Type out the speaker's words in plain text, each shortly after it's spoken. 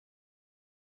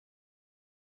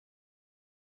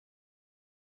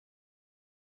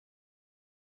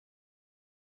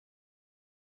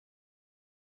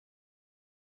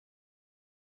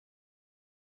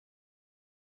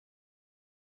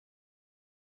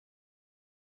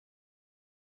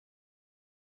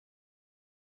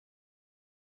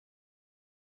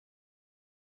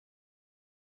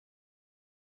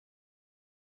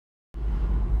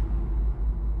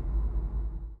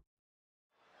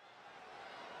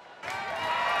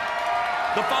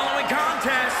The following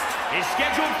contest is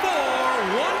scheduled for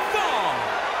one fall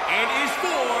and is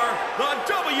for the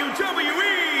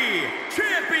WWE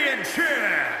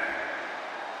Championship.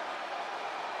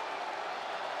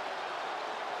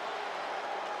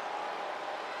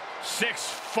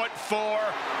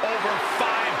 "6'4", over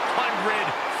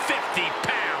 550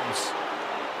 pounds.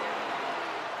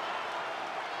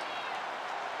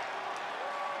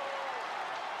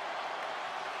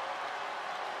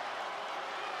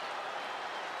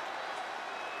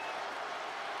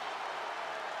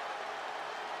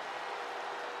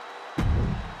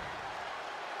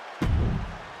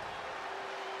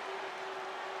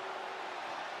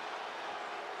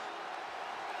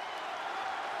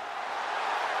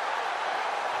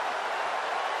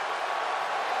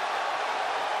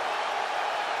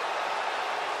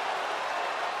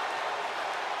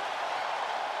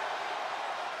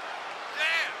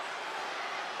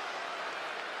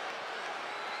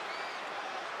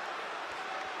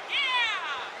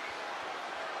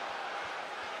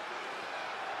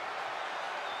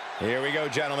 Here we go,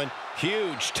 gentlemen.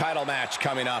 Huge title match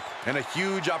coming up. And a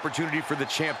huge opportunity for the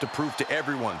champ to prove to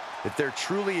everyone that there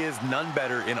truly is none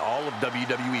better in all of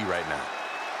WWE right now.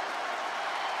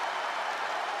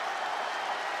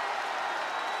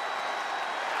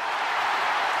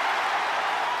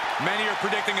 Many are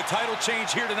predicting a title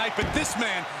change here tonight, but this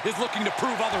man is looking to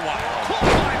prove otherwise.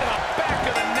 Clothesline to the back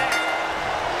of the neck.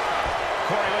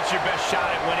 Corey, what's your best shot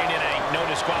at winning in a no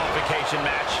disqualification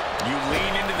match? You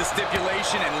lean into the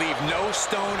stipulation and leave no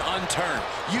stone unturned.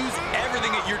 Use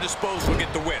everything at your disposal to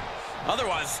get the win.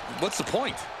 Otherwise, what's the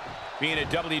point? Being a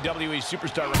WWE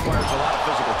superstar requires a lot of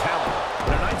physical talent.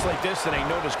 But on nights like this in a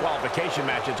no disqualification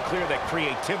match, it's clear that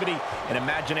creativity and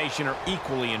imagination are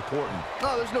equally important.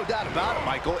 No, there's no doubt about it,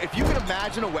 Michael. If you can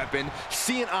imagine a weapon,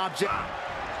 see an object.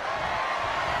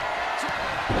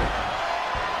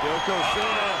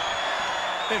 Yokozuna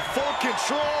in full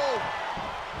control.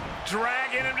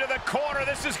 Dragging him to the corner.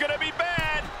 This is going to be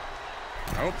bad.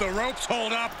 I hope the ropes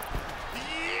hold up.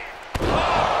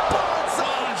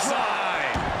 Bonsai.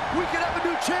 We could have a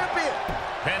new champion.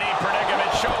 Penny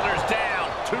predicament, shoulders down.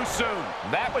 Too soon.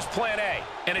 That was plan A,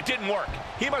 and it didn't work.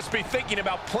 He must be thinking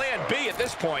about plan B at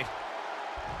this point.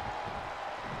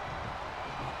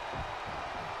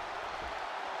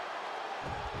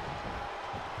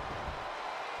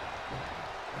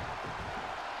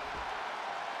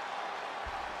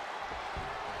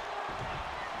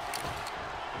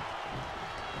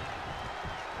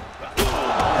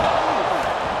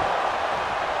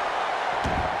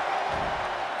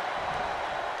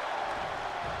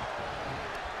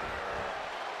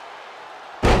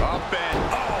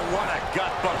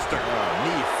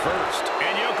 Knee first.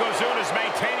 And Yokozuna's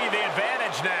maintaining the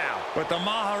advantage now. But the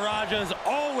Maharaja's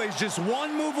always just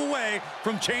one move away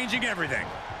from changing everything.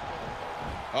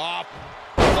 Up.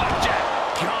 Blackjack.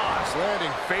 Gosh,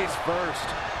 landing face first.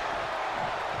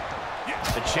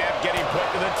 The champ getting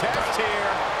put to the test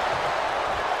here.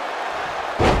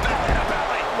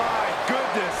 Belly. My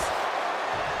goodness.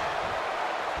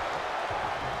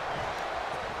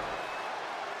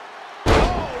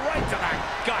 Oh, right to the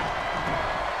gut.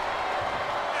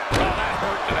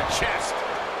 To the chest.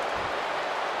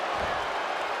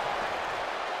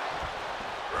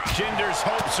 Jinder's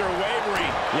hopes are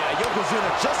wavering. Yeah,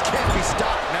 Yokozuna just can't be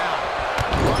stopped now.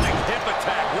 Running hip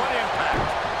attack. What impact.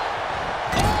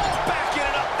 Oh, backing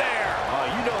it up there. Oh,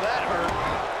 you know that hurt.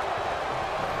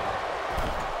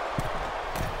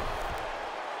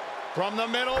 From the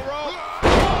middle rope. Oh,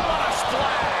 what a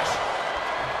splash.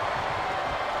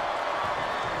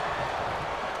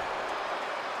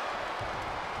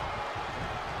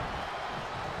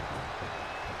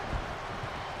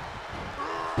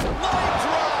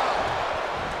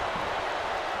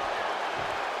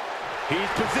 He's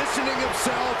positioning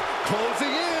himself,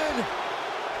 closing in.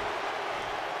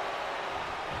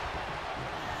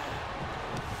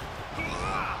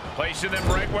 Placing them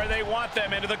right where they want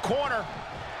them, into the corner.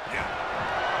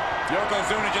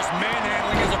 Yokozuna just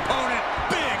manhandling his opponent.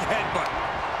 Big headbutt.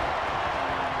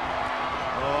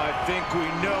 Oh, I think we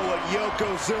know what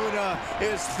Yokozuna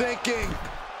is thinking.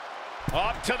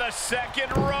 Up to the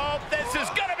second rope. This is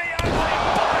going to be ugly.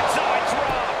 Bonsai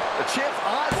drop. The champ's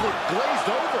eyes look glazed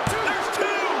over. There's two.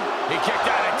 He kicked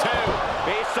out at two.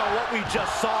 Based on what we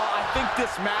just saw, I think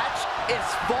this match is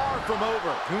far from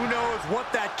over. Who knows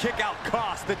what that kick out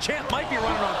cost? The champ might be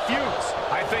running on fumes.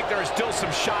 I think there is still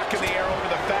some shock in the air over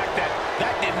the fact that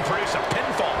that didn't produce a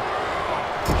pinfall.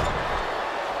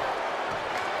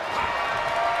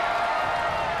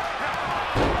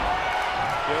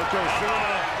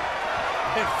 Yokozuna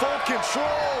in full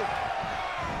control.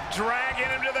 Dragging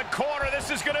him to the corner.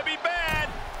 This is going to be bad.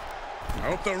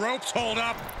 Hope the ropes hold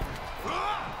up.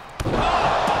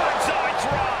 Bonsai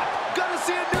drop. Gonna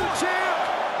see a new champ.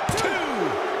 2,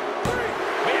 3.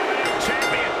 We have a new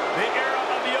champion. The era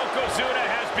of the Yokozuna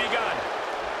has begun.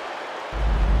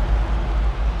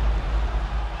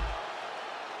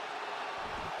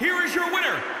 Here is your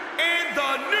winner and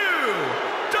the new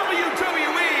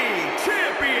WWE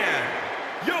Champion,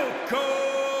 Yokozuna!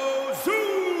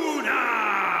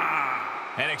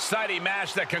 An exciting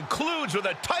match that concludes with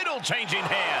a title-changing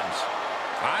hands.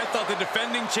 I thought the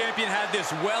defending champion had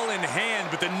this well in hand,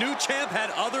 but the new champ had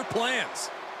other plans.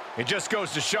 It just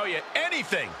goes to show you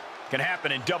anything can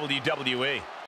happen in WWE.